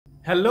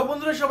Hello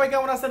বন্ধুরা, সবাই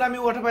কেমন আছেন? আমি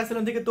ওয়াটার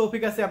পাইছিলাম থেকে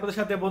তৌফিক আছি আপনাদের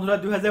সাথে। বন্ধুরা,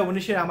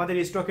 2019-এ আমাদের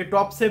স্টকে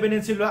টপ 7-এ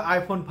ছিল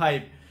আইফোন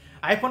 5।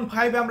 আইফোন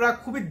 5 আমরা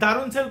খুবই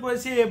দারুণ সেল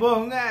করেছি এবং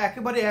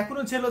একেবারে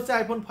এখনো সেল হচ্ছে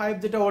আইফোন 5,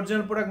 যেটা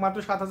অরিজিনাল প্রোডাক্ট মাত্র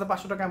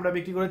 7,500 টাকা আমরা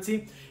বিক্রি করেছি।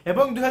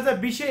 এবং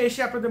 2020-এ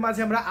এসে আপনাদের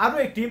মাঝে আমরা আরো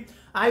একটি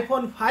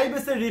আইফোন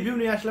 5s এর রিভিউ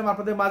নিয়ে আসলাম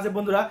আপনাদের মাঝে।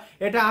 বন্ধুরা,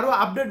 এটা আরো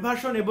আপডেট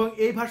ভার্সন এবং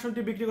এই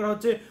ভার্সনটি বিক্রি করা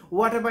হচ্ছে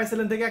ওয়াটার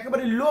পাইছিলেন থেকে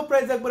একেবারে লো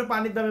প্রাইস, একবারে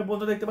পানির দামে।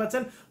 বন্ধুরা দেখতে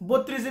পাচ্ছেন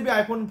 32 GB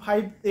আইফোন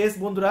 5s।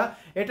 বন্ধুরা,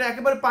 এটা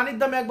একেবারে পানির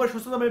দামে, একবার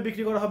সস্তা দামে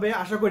বিক্রি করা হবে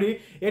আশা করি।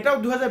 এটাও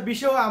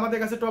 2020-এও আমাদের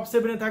কাছে টপ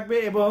 7-এ থাকবে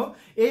এবং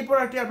এই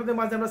প্রোডাক্টটি আপনাদের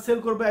মাঝে আমরা সেল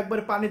করবো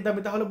একবারে পানির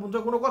দামে। তাহলে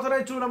বন্ধুরা কোনো কথা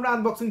নাই, চলুন আমরা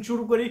আনবক্সিং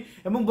শুরু করি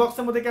এবং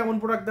বক্সের মধ্যে কেমন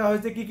প্রোডাক্ট দেওয়া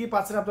হয়েছে, কি কি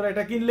পাচ্ছেন আপনারা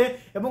এটা কিনলে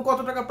এবং কত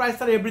টাকা প্রাইস,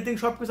 তার এভরিথিং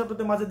সবকিছু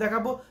আপনাদের মাঝে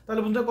দেখাবো।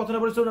 তাহলে বন্ধুরা কথা না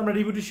বলে চলুন আমরা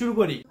রিভিউটি শুরু করি।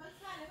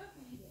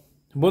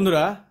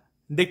 বন্ধুরা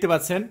দেখতে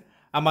পাচ্ছেন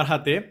আমার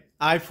হাতে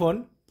আইফোন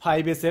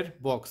 5s এর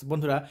বক্স।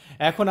 বন্ধুরা,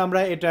 এখন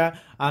আমরা এটা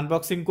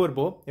আনবক্সিং করব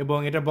এবং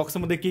এটা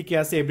বক্সের মধ্যে কি কি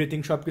আছে এভরিথিং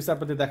সবকিছু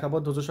আপনাদের দেখাবো।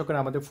 ধৈর্য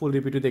সহকারে আমাদের ফুল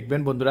রিভিউটি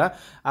দেখবেন বন্ধুরা।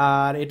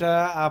 আর এটা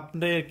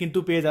আপনি কিন্তু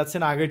পেয়ে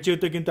যাচ্ছেন আগের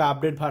চেয়েও কিন্তু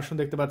আপডেট ভার্সন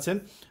দেখতে পাচ্ছেন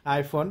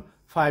আইফোন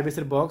 5s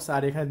এর বক্স।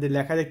 আর এখানে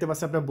লেখা দেখতে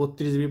পাচ্ছেন আপনার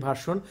 32 GB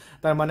ভার্সন,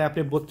 তার মানে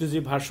আপনি 32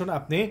 GB ভার্সন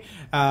আপনি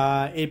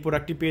এই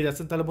প্রোডাক্টটি পেয়ে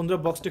যাচ্ছেন। তাহলে বন্ধুরা,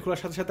 বক্সটি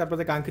খোলার সাথে সাথে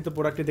আপনাদের কাঙ্ক্ষিত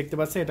প্রোডাক্টটি দেখতে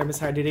পাচ্ছেন, এটা আমি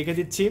সাইডে রেখে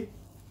দিচ্ছি,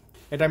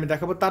 এটা আমি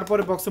দেখাবো।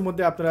 তারপরে বক্সের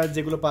মধ্যে আপনারা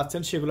যেগুলো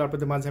পাচ্ছেন সেগুলো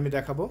আপনাদের মাঝে আমি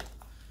দেখাবো।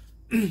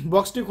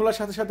 বক্সটি খোলার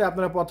সাথে সাথে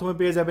আপনারা প্রথমে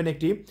পেয়ে যাবেন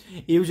একটি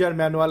ইউজার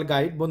ম্যানুয়াল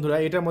গাইড। বন্ধুরা,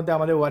 এটার মধ্যে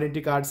আমাদের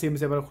ওয়ারেন্টি কার্ড, সিম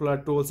সেভার খোলার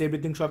টুলস,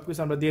 এভরিথিং সব কিছু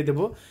আমরা দিয়ে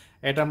দেবো।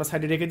 এটা আমরা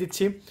সাইডে রেখে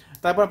দিচ্ছি।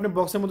 তারপর আপনি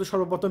বক্সের মধ্যে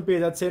সর্বপ্রথম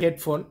পেয়ে যাচ্ছে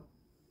হেডফোন।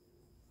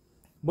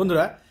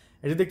 বন্ধুরা,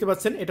 এটা দেখতে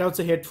পাচ্ছেন, এটা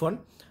হচ্ছে হেডফোন।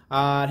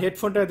 আর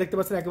হেডফোনটা দেখতে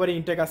পাচ্ছেন একেবারে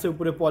ইনটেক আছে,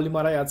 উপরে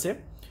পলিমারাই আছে।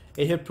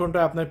 এই হেডফোনটা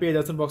আপনার পেয়ে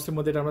যাচ্ছেন বক্সের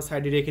মধ্যে, এটা আমরা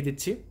সাইডে রেখে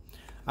দিচ্ছি।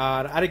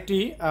 আর আরেকটি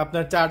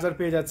আপনার চার্জার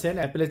পেয়ে যাচ্ছেন,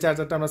 অ্যাপেলের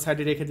চার্জারটা আমরা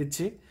সাইডে রেখে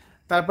দিচ্ছি।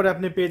 তারপরে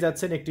আপনি পেয়ে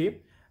যাচ্ছেন একটি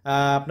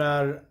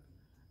আপনার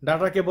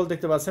ডাটা কেবল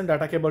দেখতে পাচ্ছেন,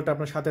 ডাটা কেবলটা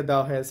আপনার সাথে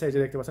দেওয়া হয়েছে, এই যে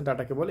দেখতে পাচ্ছেন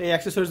ডাটা কেবল। এই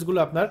অ্যাক্সেসরিজগুলো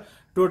আপনার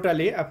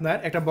টোটালি আপনার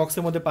একটা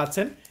বক্সের মধ্যে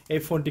পাচ্ছেন এই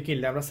ফোনটি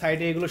কিনলে। আমরা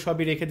সাইডে এগুলো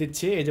সবই রেখে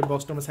দিচ্ছি, এই যে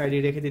বক্সটা আমরা সাইডে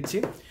রেখে দিচ্ছি।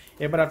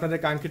 এবার আপনাদের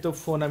কাঙ্ক্ষিত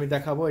ফোন আমি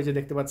দেখাবো, এই যে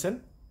দেখতে পাচ্ছেন।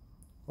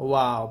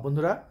 ওয়াও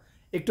বন্ধুরা,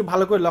 একটু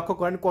ভালো করে লক্ষ্য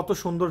করেন কত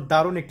সুন্দর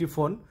দারুণ একটি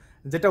ফোন,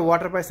 যেটা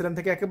ওয়াটার পাইছিলেন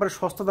থেকে একেবারে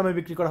সস্তা দামে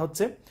বিক্রি করা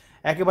হচ্ছে,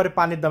 একেবারে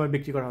পানির দামে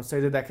বিক্রি করা হচ্ছে।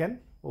 এই যে দেখেন,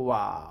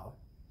 ওয়াও,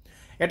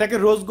 এটাকে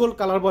রোজ গোল্ড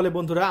কালার বলে।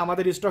 বন্ধুরা,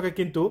 আমাদের স্টকে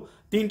কিন্তু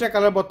 3টা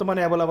কালার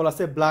বর্তমানে অ্যাভেলেবল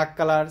আছে, black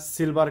colour,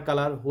 silver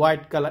colour,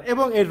 white colour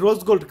এবং এই রোজ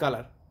গোল্ড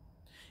কালার।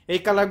 এই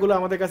কালারগুলো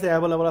আমাদের কাছে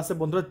অ্যাভেলেবল আছে।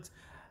 বন্ধুরা,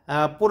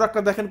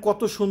 প্রোডাক্টটা দেখেন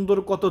কত সুন্দর,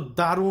 কত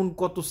দারুণ,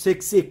 কত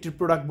সেক্সি একটি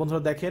প্রোডাক্ট।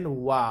 বন্ধুরা দেখেন,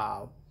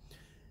 ওয়াও,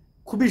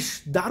 খুবই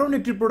দারুণ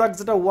একটি প্রোডাক্ট,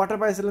 যেটা ওয়াটার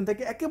পাইছিলেন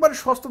থেকে একেবারে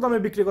সস্তা দামে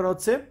বিক্রি করা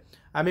হচ্ছে।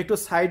 আমি একটু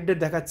সাইডে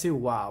দেখাচ্ছি।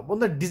 ওয়াও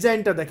বন্ধুরা,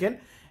 ডিজাইনটা দেখেন,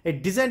 এই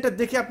ডিজাইনটা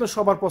দেখে আপনার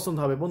সবার পছন্দ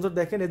হবে। বন্ধুরা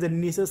দেখেন, এই যে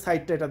নিচের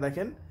সাইডটা এটা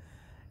দেখেন,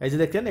 এই যে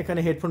দেখেন এখানে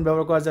হেডফোন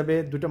ব্যবহার করা যাবে,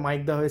 দুটো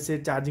মাইক দেওয়া হয়েছে,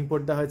 চার্জিং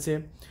পোর্ট দেওয়া হয়েছে,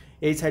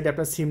 এই সাইডে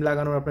আপনার সিম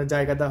লাগানোর আপনার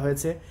জায়গা দেওয়া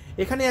হয়েছে,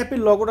 এখানে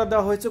অ্যাপেল লগোটা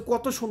দেওয়া হয়েছে,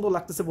 কত সুন্দর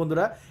লাগতেছে।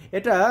 বন্ধুরা,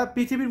 এটা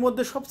পৃথিবীর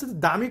মধ্যে সবচেয়ে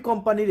দামি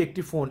কোম্পানির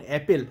একটি ফোন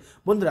অ্যাপেল।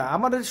 বন্ধুরা,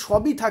 আমাদের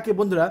সবই থাকে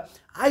বন্ধুরা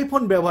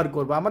আইফোন ব্যবহার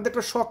করবো, আমাদের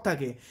একটা শখ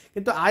থাকে,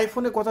 কিন্তু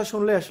আইফোনের কথা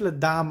শুনলে আসলে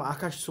দাম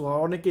আকাশ ছোঁয়া,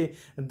 অনেকে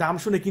দাম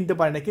শুনে কিনতে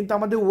পারে না। কিন্তু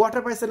আমাদের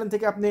ওয়াটার পাইছিলেন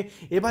থেকে আপনি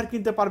এবার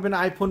কিনতে পারবেন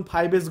আইফোন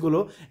 5s গুলো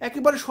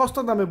একেবারে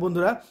সস্তা দামে।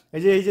 বন্ধুরা,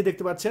 এই যে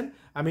দেখতে পাচ্ছেন,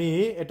 আমি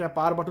এটা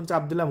পাওয়ার বাটন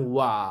চাপ দিলাম।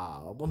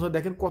 ওয়াও বন্ধুরা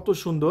দেখেন কত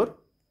সুন্দর।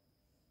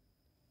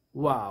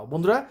 ওয়াও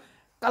বন্ধুরা,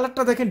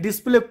 কালারটা দেখেন,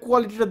 ডিসপ্লে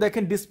কোয়ালিটিটা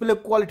দেখেন, ডিসপ্লে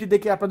কোয়ালিটি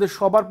দেখে আপনাদের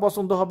সবার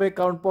পছন্দ হবে,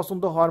 কারণ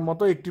পছন্দ হওয়ার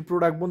মতো একটি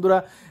প্রোডাক্ট। বন্ধুরা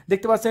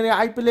দেখতে পাচ্ছেন, এই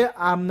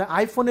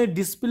আইফোনের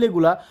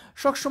ডিসপ্লেগুলা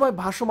সবসময়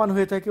ভাসমান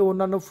হয়ে থাকে,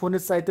 অন্যান্য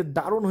ফোনের চাইতে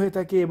দারুণ হয়ে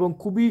থাকে এবং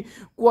খুবই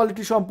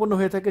কোয়ালিটি সম্পন্ন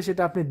হয়ে থাকে,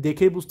 সেটা আপনি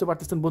দেখেই বুঝতে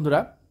পারতেছেন বন্ধুরা।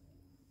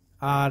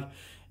 আর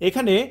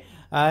এখানে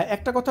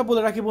একটা কথা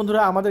বলে রাখি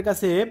বন্ধুরা, আমাদের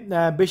কাছে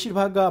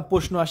বেশিরভাগ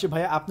প্রশ্ন আসে,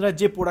 ভাই আপনারা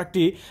যে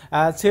প্রোডাক্টটি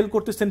সেল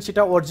করতেছেন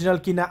সেটা অরিজিনাল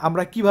কিনা,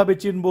 আমরা কিভাবে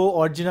চিনবো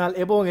অরিজিনাল,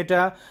 এবং এটা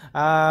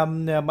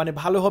মানে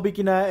ভালো হবে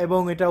কিনা,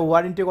 এবং এটা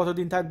ওয়ারেন্টি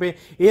কতদিন থাকবে,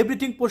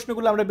 এভরিথিং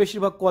প্রশ্নগুলো আমরা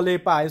বেশিরভাগ কলে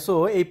পাই। সো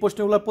এই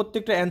প্রশ্নগুলো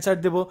প্রত্যেকটা অ্যান্সার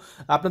দেবো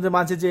আপনাদের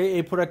মাঝে, যে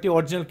এই প্রোডাক্টটি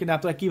অরিজিনাল কিনা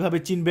আপনারা কিভাবে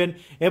চিনবেন,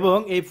 এবং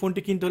এই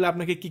ফোনটি কিনতে হলে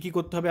আপনাকে কি কি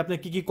করতে হবে, আপনার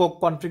কি কি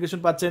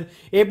কনফিগারেশন পাচ্ছেন,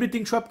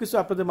 এভরিথিং সব কিছু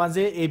আপনাদের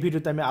মাঝে এই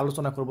ভিডিওতে আমি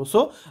আলোচনা করবো। সো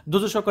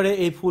ধৈর্য সহকারে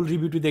এই ফুল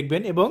রিভিউটি দেখবেন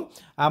এবং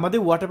আমাদের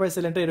ওয়াটার পাই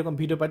চ্যানেলটা এরকম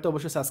ভিডিও পাইতে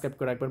অবশ্যই সাবস্ক্রাইব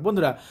করে রাখবেন।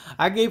 বন্ধুরা,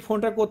 আগে এই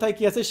ফোনটা কোথায়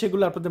কি আছে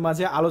সেগুলো আপনাদের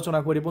মাঝে আলোচনা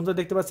করি। বন্ধুরা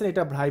দেখতে পাচ্ছেন,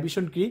 এটা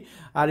ভাইব্রেশন কি,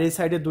 আর এই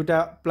সাইডে দুইটা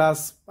প্লাস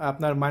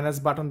আপনার মাইনাস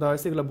বাটন দেওয়া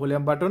হয়েছে, এগুলো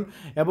ভলিউম বাটন,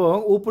 এবং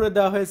উপরে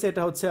দেওয়া হয়েছে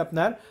এটা হচ্ছে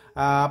আপনার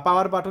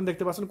পাওয়ার বাটন।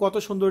 দেখতে পাচ্ছেন কত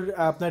সুন্দর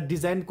আপনার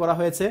ডিজাইন করা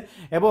হয়েছে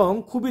এবং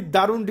খুবই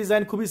দারুণ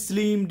ডিজাইন, খুবই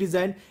স্লিম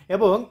ডিজাইন,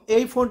 এবং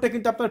এই ফোনটা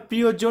কিন্তু আপনার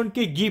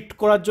প্রিয়জনকে গিফট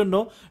করার জন্য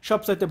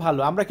সবচাইতে ভালো।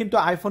 আমরা কিন্তু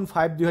আইফোন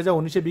 5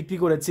 2019-এ বিক্রি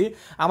করেছি,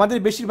 আমাদের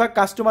বেশিরভাগ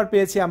কাস্টমার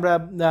পেয়েছি আমরা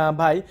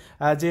ভাই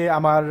যে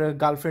আমার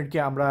গার্লফ্রেন্ডকে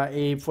আমরা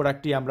এই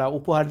প্রোডাক্টটি আমরা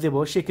উপহার দেবো,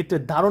 সেক্ষেত্রে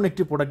দারুণ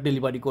একটি প্রোডাক্ট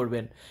ডেলিভারি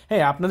করবেন।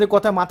 হ্যাঁ, আপনাদের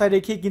কথা মাথায়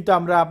রেখেই কিন্তু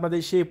আমরা আপনাদের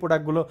সেই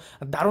প্রোডাক্টগুলো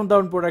দারুণ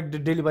দারুণ প্রোডাক্ট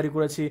ডেলিভারি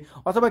করেছি।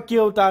 অথবা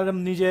কেউ তার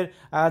নিজের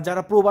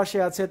যারা প্রবাসে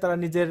আছে তারা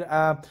নিজের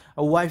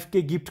ওয়াইফকে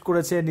গিফট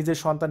করেছে, নিজের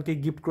সন্তানকে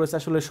গিফট করেছে।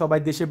 আসলে সবাই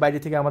দেশের বাইরে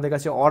থেকে আমাদের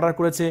কাছে অর্ডার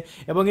করেছে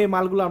এবং এই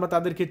মালগুলো আমরা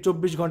তাদেরকে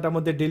 24 ঘন্টার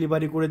মধ্যে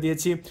ডেলিভারি করে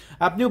দিয়েছি।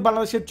 আপনিও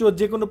বাংলাদেশের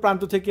যে কোনো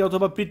প্রান্ত থেকে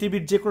অথবা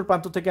পৃথিবীর যে কোনো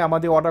প্রান্ত থেকে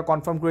আমাদের অর্ডার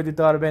কনফার্ম করে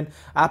দিতে পারবেন।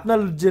 আপনার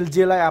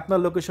জেলায় আপনার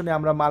লোকেশনে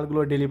আমরা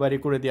মালগুলো ডেলিভারি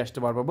করে দিয়ে আসতে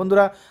পারবো।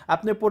 বন্ধুরা,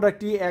 আপনি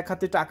প্রোডাক্টটি এক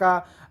হাতে টাকা,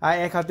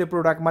 এক হাতে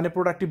প্রোডাক্ট মানে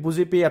প্রোডাক্টটি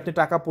বুঝে পেয়ে আপনি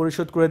টাকা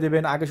পরিশোধ করে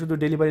দেবেন। আগে শুধু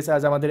ডেলিভারি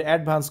চার্জ আমাদের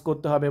অ্যাডভান্স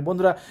করতে হবে।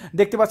 বন্ধুরা,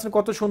 দেখতে পাচ্ছেন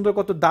কত সুন্দর,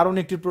 কত দারুণ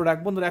একটি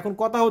প্রোডাক্ট। বন্ধুরা, এখন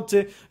কথা হচ্ছে,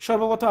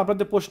 সর্বপ্রথম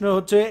আপনাদের প্রশ্ন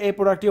হচ্ছে এই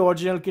প্রোডাক্টটি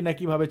অরিজিনাল কিনা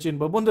কিভাবে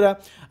চিনবো। বন্ধুরা,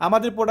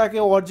 আমাদের প্রোডাক্টে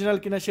অরিজিনাল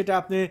কিনা সেটা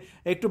আপনি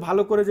একটু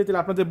ভালো করে যদি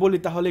আপনাদের বলি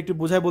তাহলে একটু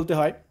বোঝায় বলতে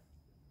হয়।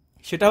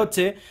 সেটা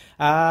হচ্ছে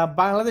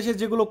বাংলাদেশে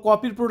যেগুলো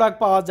কপির প্রোডাক্ট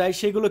পাওয়া যায়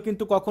সেগুলো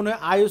কিন্তু কখনোই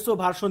আইএসও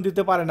ভার্সন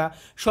দিতে পারে না।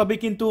 সবই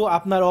কিন্তু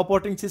আপনার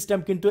অপারেটিং সিস্টেম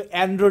কিন্তু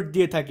অ্যান্ড্রয়েড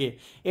দিয়ে থাকে।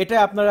 এটা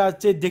আপনারা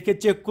দেখে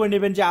চেক করে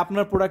নেবেন যে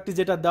আপনার প্রোডাক্টটি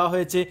যেটা দেওয়া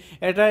হয়েছে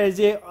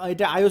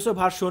এটা আইএসও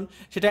ভার্সন,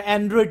 সেটা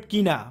অ্যান্ড্রয়েড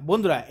কিনা।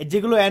 বন্ধুরা,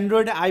 যেগুলো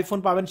অ্যান্ড্রয়েড আইফোন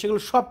পাবেন সেগুলো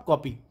সব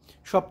কপি,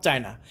 সব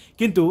চায় না,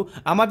 কিন্তু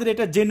আমাদের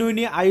এটা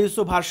জেনুইনলি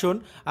আইএসও ভার্সন।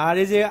 আর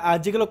এই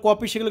যেগুলো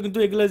কপি সেগুলো কিন্তু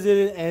এগুলো যে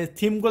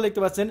থিমগুলো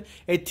দেখতে পাচ্ছেন,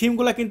 এই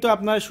থিমগুলো কিন্তু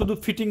আপনার শুধু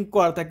ফিটিং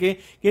করা থাকে,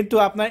 কিন্তু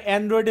আপনার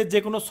অ্যান্ড্রয়েডের যে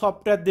কোনো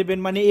সফটওয়্যার দেবেন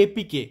মানে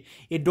এপিকে,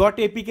 এই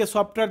 .apk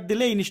সফটওয়্যার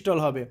দিলে ইনস্টল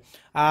হবে।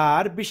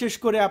 আর বিশেষ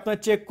করে আপনার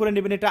চেক করে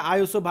নেবেন এটা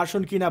আইএসও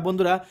ভার্সন কিনা।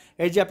 বন্ধুরা,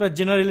 এই যে আপনার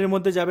জেনারেলের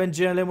মধ্যে যাবেন,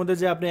 জেনারেলের মধ্যে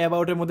যে আপনি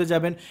অ্যাবাউটের মধ্যে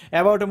যাবেন,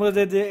 অ্যাবাউটের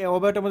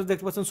মধ্যে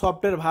দেখতে পাচ্ছেন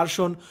সফটওয়্যার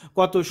ভার্সন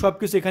কত, সব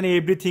কিছু এখানে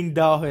এভরিথিং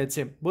দেওয়া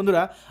হয়েছে।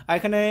 বন্ধুরা,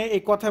 এখানে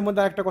এই কথার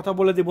মধ্যে একটা কথা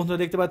বলে দিই, বন্ধুরা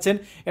দেখতে পাচ্ছেন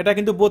এটা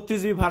কিন্তু 32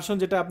 GB ভার্সন,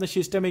 যেটা আপনার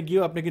সিস্টেমে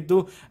গিয়েও আপনি কিন্তু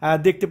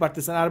দেখতে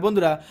পারতেছেন। আর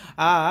বন্ধুরা,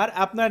 আর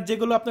আপনার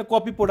যেগুলো আপনার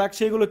কপি প্রোডাক্ট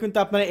সেগুলো কিন্তু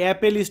আপনার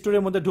অ্যাপেল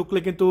স্টোরের মধ্যে ঢুকলে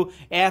কিন্তু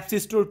অ্যাপস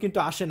স্টোর কিন্তু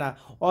আসে না,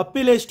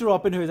 প্লে স্টোর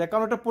ওপেন হয়ে যায়,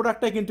 কারণ ওটা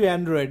প্রোডাক্টটা কিন্তু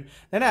অ্যান্ড্রয়েড,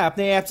 তাই না?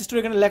 আপনি অ্যাপ স্টোর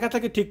এখানে লেখা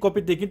থাকে ঠিক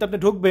কপিতে, কিন্তু আপনি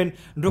ঢুকবেন,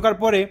 ঢোকার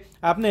পরে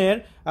আপনার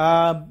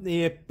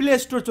প্লে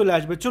স্টোর চলে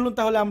আসবে। চলুন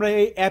তাহলে আমরা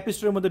এই অ্যাপ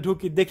স্টোরের মধ্যে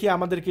ঢুকি, দেখি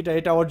আমাদের কিটা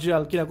এটা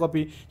অরিজিনাল কিনা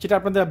কপি, সেটা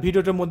আপনাদের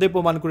ভিডিওটার মধ্যে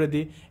প্রমাণ করে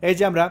দিই। এই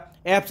যে আমরা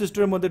অ্যাপ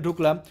স্টোরের মধ্যে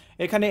ঢুকলাম,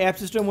 এখানে অ্যাপ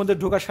স্টোরের মধ্যে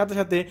ঢোকার সাথে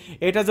সাথে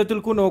এটা যদি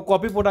কোনো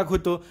কপি প্রোডাক্ট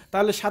হতো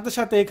তাহলে সাথে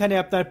সাথে এখানে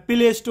আপনার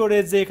প্লে স্টোরে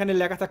যে এখানে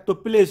লেখা থাকতো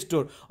প্লে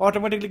স্টোর,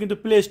 অটোমেটিকলি কিন্তু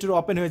প্লে স্টোর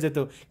ওপেন হয়ে যেত।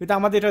 কিন্তু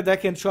আমাদের এটা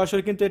দেখেন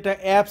সরাসরি কিন্তু এটা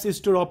অ্যাপস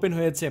স্টোর ওপেন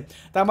হয়েছে।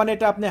 তার মানে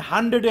এটা আপনি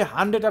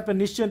 100 আপনি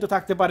নিশ্চিন্ত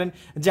থাকতে পারেন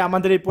যে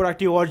আমাদের এই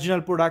প্রোডাক্টটি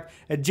অরিজিনাল প্রোডাক্ট,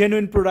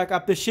 জেনুইন প্রোডাক্ট।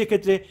 আপনি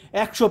সেক্ষেত্রে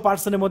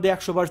 100%-এর মধ্যে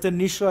 100%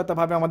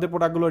 নিশ্চয়তাভাবে আমাদের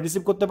প্রোডাক্টগুলো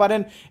রিসিভ করতে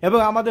পারেন। এবং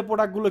আমাদের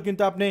প্রোডাক্টগুলো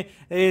কিন্তু আপনি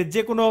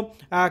যে কোনো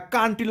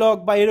কান্ট্রি লক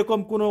বা এরকম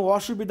কোনো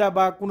অসুবিধা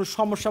বা কোনো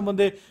সমস্যার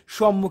মধ্যে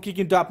সম্মুখীন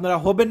কিন্তু আপনারা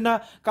হবেন না,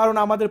 কারণ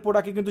আমাদের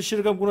প্রোডাক্টে কিন্তু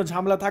সেরকম কোনো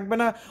ঝামেলা থাকবে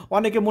না।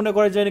 অনেকে মনে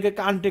করে যে এদিকে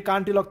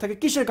কান্ট্রি লক থাকে,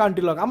 কিসের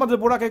কান্ট্রি লক? আমাদের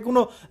প্রোডাক্টে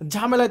কোনো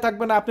ঝামেলায়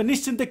থাকবে না। আপনি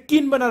নিশ্চিন্তে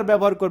কিনবেন আর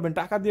ব্যবহার করবেন,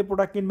 টাকা দিয়ে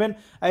প্রোডাক্ট কিনবেন,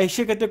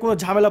 সেক্ষেত্রে কোনো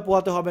ঝামেলা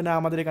পোহাতে হবে না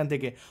আমাদের এখান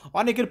থেকে।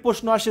 অনেকের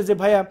প্রশ্ন আসে যে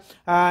ভাইয়া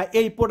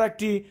এই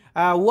প্রোডাক্টটি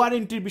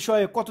ওয়ারেন্টির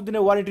বিষয়ে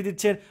কতদিনের ওয়ারেন্টি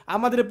দিচ্ছেন?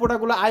 আমাদের এই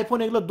প্রোডাক্টগুলো আইফোন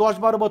এগুলো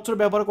 10-12 বছর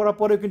ব্যবহার করার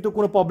পরেও কিন্তু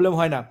কোনো প্রবলেম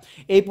হয় না।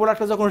 এই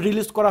প্রোডাক্টটা যখন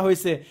রিলিজ করা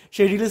হয়েছে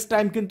সেই রিলিজ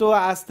টাইম কিন্তু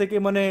আজ থেকে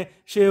মানে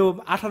সে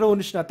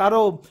 18-19 না,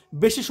 তারও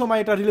বেশি সময়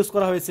এটা রিলিজ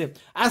করা হয়েছে।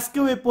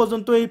 আজকেও এই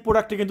পর্যন্ত এই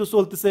প্রোডাক্টটি কিন্তু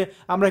চলতেছে,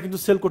 আমরা কিন্তু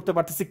সেল করতে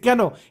পারতেছি। কেন?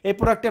 এই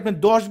প্রোডাক্টটি আপনি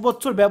 10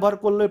 বছর ব্যবহার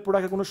করলে এই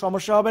প্রোডাক্টের কোনো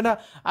সমস্যা হবে না।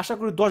 আশা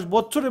করি 10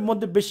 বছরের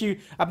মধ্যে বেশি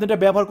আপনি এটা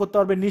ব্যবহার করতে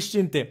পারবেন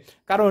নিশ্চিন্তে,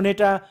 কারণ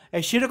এটা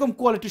সেরকম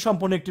কোয়ালিটি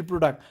সম্পন্ন একটি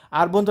প্রোডাক্ট।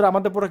 আর বন্ধুরা,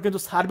 আমাদের প্রোডাক্ট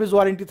কিন্তু সার্ভিস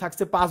ওয়ারেন্টি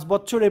থাকছে 5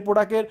 বছর এই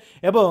প্রোডাক্টের,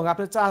 এবং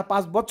আপনি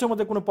 5 বছরের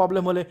মধ্যে কোনো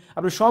প্রবলেম হলে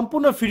আপনি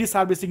সম্পূর্ণ ফ্রি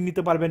সার্ভিসিং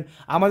নিতে পারবেন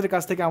আমাদের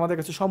কাছ থেকে। আমাদের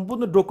কাছে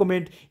সম্পূর্ণ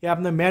ডকুমেন্ট,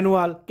 আপনার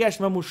ম্যানুয়াল, ক্যাশ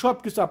মেমো সব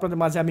কিছু আপনাদের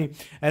মাঝে আমি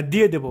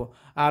দিয়ে দেবো।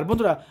 আর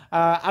বন্ধুরা,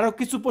 আরও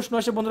কিছু প্রশ্ন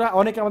আসে বন্ধুরা,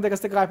 অনেকে আমাদের কাছ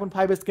থেকে iPhone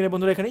 5s কিনে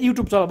বন্ধুরা এখানে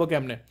ইউটিউব চালাবো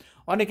কেমনে,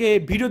 অনেকে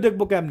ভিডিও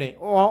দেখবো কেমনে,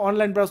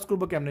 অনলাইন ব্রাউজ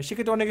করবো কেমনে,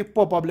 সেক্ষেত্রে অনেকে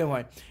প্রবলেম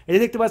হয়। এই যে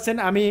দেখতে পাচ্ছেন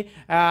আমি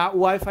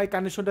ওয়াইফাই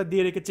কানেকশনটা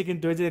দিয়ে রেখেছি,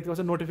 কিন্তু এই যে দেখতে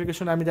পাচ্ছেন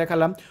নোটিফিকেশন আমি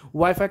দেখালাম,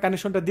 ওয়াইফাই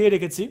কানেকশনটা দিয়ে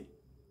রেখেছি।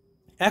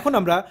 এখন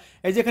আমরা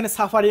এই যে এখানে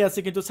সাফারি আছে,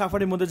 কিন্তু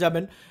সাফারির মধ্যে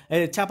যাবেন,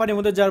 সাফারির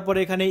মধ্যে যাওয়ার পরে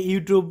এখানে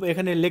ইউটিউব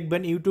এখানে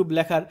লিখবেন, ইউটিউব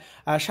লেখার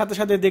সাথে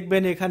সাথে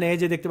দেখবেন এখানে এই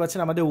যে দেখতে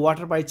পাচ্ছেন আমাদের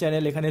ওয়াটারপাই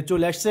চ্যানেল এখানে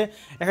চলে আসছে।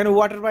 এখানে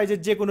ওয়াটারপাইজের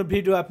যে কোনো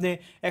ভিডিও আপনি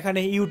এখানে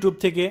ইউটিউব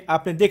থেকে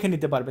আপনি দেখে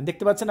নিতে পারবেন।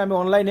 দেখতে পাচ্ছেন আমি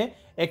অনলাইনে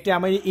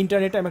আমি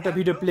ইন্টারনেটে আমি একটা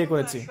ভিডিও প্লে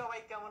করেছি।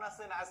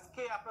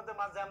 আজকে আপনাদের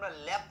মাঝে আমরা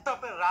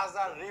ল্যাপটপের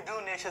রাজা রিভিউ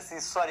নিয়ে এসেছি।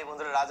 সরি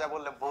বন্ধুরা, রাজা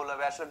বললে ভুল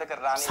হবে, আসলে এটাকে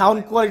রানী।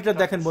 সাউন্ড কোয়ালিটিটা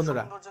দেখেন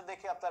বন্ধুরা, সৌন্দর্য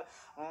দেখে আপনার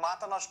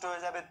মাথা নষ্ট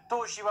হয়ে যাবে।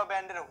 তোশিবা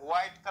ব্র্যান্ডের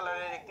হোয়াইট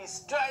কালারের একটি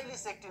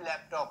স্টাইলিশ একটি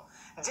ল্যাপটপ,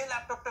 যে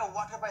ল্যাপটপটা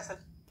ওয়াটারপাই।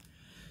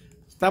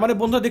 তার মানে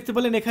বন্ধুরা দেখতে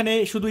পেলেন এখানে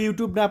শুধু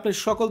ইউটিউব না, আপনি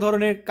সকল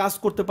ধরনের কাজ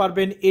করতে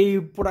পারবেন এই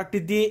প্রোডাক্টটি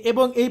দিয়ে।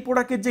 এবং এই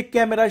প্রোডাক্টের যে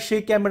ক্যামেরা,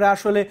 সেই ক্যামেরা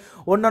আসলে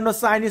অন্যান্য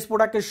চাইনিজ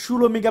প্রোডাক্টের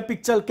 16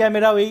 মেগাপিক্সেল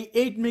ক্যামেরাও এই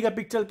 8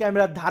 মেগাপিক্সেল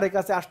ক্যামেরার ধারে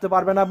কাছে আসতে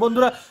পারবে না।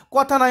 বন্ধুরা,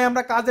 কথা নাই,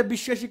 আমরা কাজে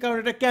বিশ্বাসী, কারণ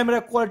এটা ক্যামেরা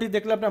কোয়ালিটি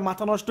দেখলে আপনার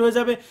মাথা নষ্ট হয়ে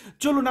যাবে।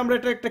 চলুন আমরা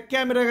এটা একটা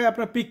ক্যামেরা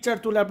আপনার পিকচার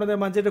তুলে আপনাদের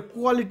মাঝে এটা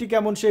কোয়ালিটি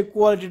কেমন সেই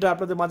কোয়ালিটিটা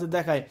আপনাদের মাঝে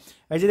দেখায়।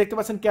 এই যে দেখতে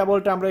পাচ্ছেন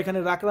কেবলটা আমরা এখানে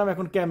রাখলাম,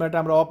 এখন ক্যামেরাটা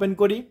আমরা ওপেন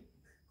করি।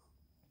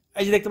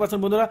 এই যে দেখতে পাচ্ছেন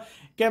বন্ধুরা,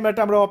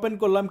 ক্যামেরাটা আমরা ওপেন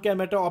করলাম।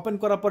 ক্যামেরাটা ওপেন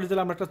করার পরে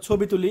যদি আমরা একটা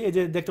ছবি তুলি, এই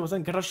যে দেখতে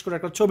পাচ্ছেন ঘাটাস করে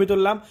একটা ছবি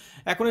তুললাম।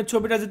 এখন এই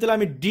ছবিটা যদি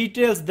আমি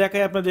ডিটেলস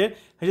দেখাই আপনাদের,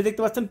 এই যে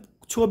দেখতে পাচ্ছেন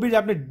ছবির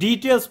আপনি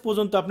ডিটেলস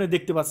পর্যন্ত আপনি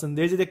দেখতে পাচ্ছেন।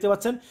 এই যে দেখতে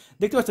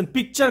পাচ্ছেন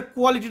পিকচার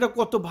কোয়ালিটিটা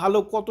কত ভালো,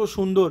 কত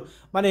সুন্দর।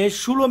 মানে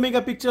 16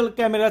 মেগাপিক্সেল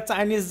ক্যামেরা,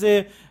 চাইনিজ যে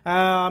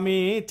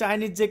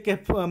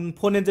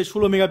ফোনের যে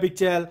 16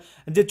 মেগাপিক্সেল,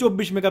 যে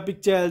 24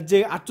 মেগাপিক্সেল, যে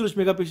 48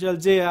 মেগাপিক্সেল,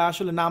 যে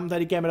আসলে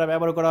নামধারী ক্যামেরা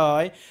ব্যবহার করা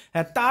হয়,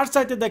 হ্যাঁ তার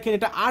চাইতে দেখেন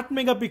এটা 8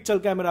 মেগাপিক্সেল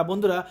ক্যামেরা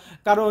বন্ধুরা।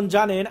 কারণ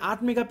জানেন 8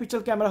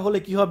 মেগাপিক্সেল ক্যামেরা হলে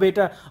কি হবে,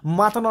 এটা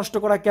মাথা নষ্ট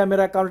করা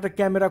ক্যামেরা। কারণ এটা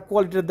ক্যামেরা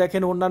কোয়ালিটিটা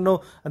দেখেন অন্যান্য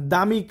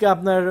দামি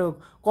আপনার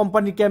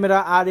কোম্পানির ক্যামেরা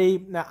আর এই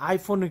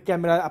আইফোন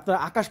ক্যামেরা আপনার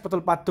আকাশ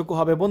পাতাল পার্থক্য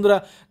হবে বন্ধুরা।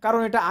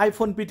 কারণ এটা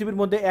আইফোন পৃথিবীর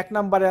মধ্যে 1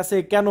 নম্বরে আছে।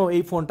 কেন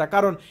এই ফোনটা?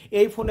 কারণ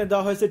এই ফোনে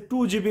দেওয়া হয়েছে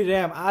 2GB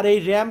র্যাম। আর এই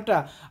র্যামটা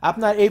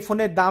আপনার এই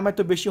ফোনের দাম এত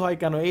বেশি হয়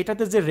কেন?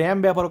 এটাতে যে র্যাম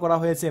ব্যবহার করা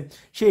হয়েছে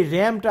সেই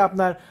র্যামটা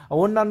আপনার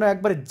অন্যান্য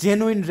একবারে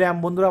জেনুইন র্যাম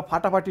বন্ধুরা,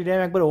 ফাটাফাটি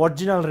র্যাম, একবার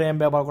অরিজিনাল র্যাম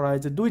ব্যবহার করা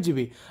হয়েছে 2GB।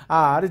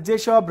 আর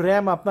যেসব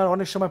র্যাম আপনার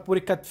অনেক সময়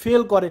পরীক্ষা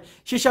ফেল করে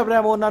সেসব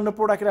র্যাম অন্যান্য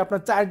প্রোডাক্টের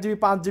আপনার 4GB,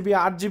 5GB,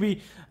 8GB,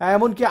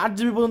 এমনকি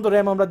 8GB পর্যন্ত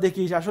র্যাম আমরা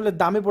দেখি। আসলে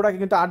দামি প্রোডাক্ট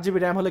কিন্তু 8GB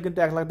র্যাম হলে কিন্তু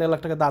 1 লাখ 1.5 লাখ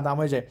টাকা দাম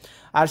হয়ে যায়।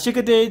 আর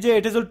সেক্ষেত্রে এই যে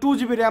এটা যদি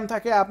 2GB র্যাম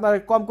থাকে, আপনার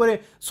কম করে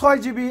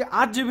 6GB,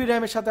 8GB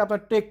র্যামের সাথে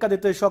আপনার টেক্কা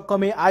দিতে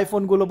সক্ষম এই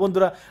আইফোনগুলো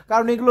বন্ধুরা।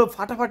 কারণ এগুলো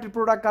ফাটাফাটি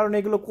প্রোডাক্ট, কারণ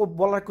এগুলো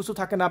বলার কিছু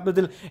থাকে না। আপনি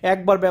যদি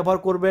একবার ব্যবহার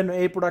করবেন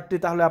এই প্রোডাক্টটি,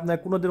 তাহলে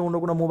আপনার কোনোদিন অন্য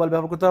কোনো মোবাইল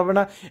ব্যবহার করতে হবে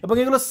না। এবং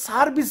এগুলো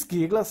সার্ভিস কি,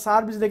 এগুলো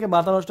সার্ভিস দেখে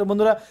মাথা নষ্ট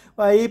বন্ধুরা।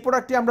 এই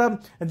প্রোডাক্টটি আমরা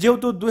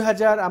যেহেতু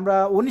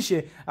 2019-এ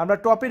আমরা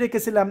টপে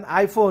রেখেছিলাম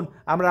আইফোন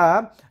আমরা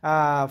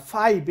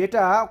 5,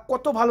 এটা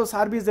কত ভালো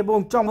সার্ভিস এবং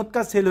চমৎকার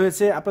সেল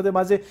হয়েছে আপনাদের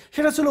মাঝে।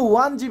 সেটা ছিল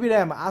 1GB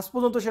র্যাম। আজ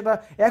পর্যন্ত সেটা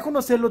এখনো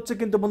সেল হচ্ছে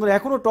কিন্তু বন্ধুরা,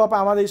 এখনো টপ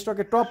আমাদের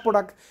স্টকে টপ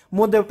প্রোডাক্ট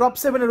মধ্যে টপ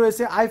 7-এ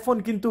রয়েছে আইফোন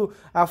কিন্তু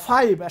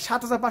 5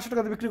 7,500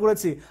 টাকাতে বিক্রি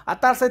করেছি। আর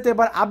তার সাথে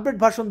এবার আপডেট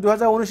ভার্সন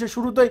 2019-এর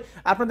শুরুতেই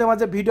আপনাদের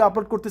মাঝে ভিডিও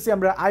আপলোড করতেছি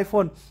আমরা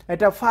আইফোন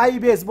এটা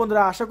 5s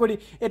বন্ধুরা। আশা করি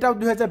এটাও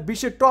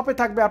 2020-এর টপে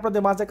থাকবে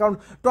আপনাদের মাঝে, কারণ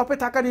টপে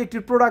থাকারই একটি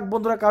প্রোডাক্ট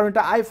বন্ধুরা। কারণ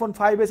এটা আইফোন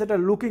 5s, এটা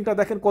লুকিংটা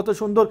দেখেন কত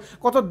সুন্দর,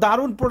 কত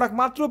দারুণ প্রোডাক্ট।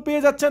 মাত্র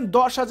পেয়ে যাচ্ছেন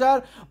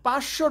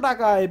 10,500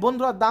 টাকায়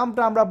বন্ধুরা।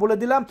 দামটা আমরা বলে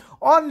দিলাম,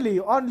 অনলি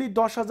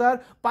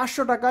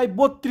 10,500 টাকায়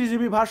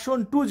 32GB version,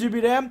 2GB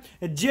RAM,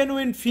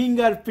 genuine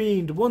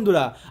fingerprint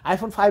বন্ধুরা।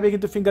 আইফোন 5-এ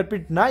কিন্তু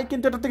ফিঙ্গারপ্রিন্ট নাই,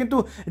 কিন্তু এটাতে কিন্তু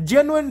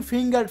জেনুইন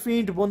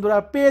ফিঙ্গারপ্রিন্ট বন্ধুরা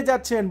পেয়ে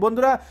যাচ্ছেন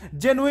বন্ধুরা।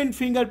 Genuine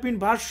fingerprint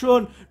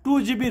version,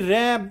 2GB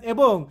RAM,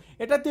 এবং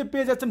এটাতে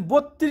পেয়ে যাচ্ছেন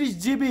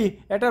 32GB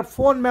এটার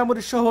ফোন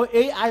মেমোরি সহ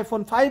এই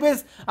আইফোন 5s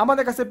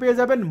আমাদের কাছে পেয়ে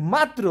যাবেন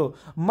মাত্র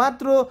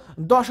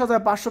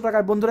 10,500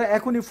 টাকায় বন্ধুরা।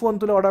 এখনই ফোন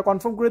তুলে অর্ডার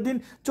কনফার্ম করে দিন,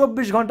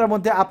 24 ঘন্টার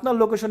মধ্যে আপনার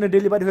লোকেশনে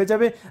ডেলিভারি হয়ে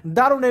যাবে।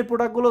 দারুণ এই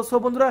প্রোডাক্টগুলো। সো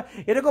বন্ধুরা,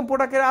 এরকম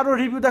প্রোডাক্টের আরও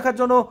রিভিউ দেখার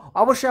জন্য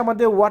অবশ্যই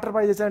আমাদের ওয়াটার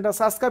প্রাইজের চ্যানেলটা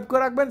সাবস্ক্রাইব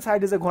করে রাখবেন।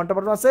 সাইডে যে ঘন্টা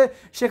বাটন আছে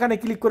সেখানে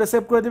ক্লিক করে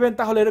সেভ করে দিবেন,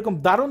 তাহলে এরকম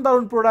দারুণ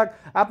দারুণ প্রোডাক্ট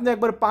আপনি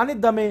একবার পানির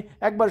দামে,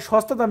 একবার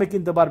সস্তা দামে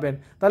কিনতে পারবেন।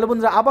 তাহলে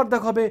বন্ধুরা আবার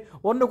দেখা হবে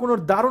অন্য কোনো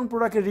দারুণ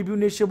প্রোডাক্টের রিভিউ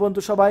নিয়ে। সে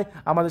বন্ধু সবাই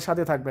আমাদের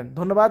সাথে থাকবেন।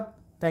 ধন্যবাদ,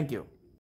 থ্যাংক ইউ।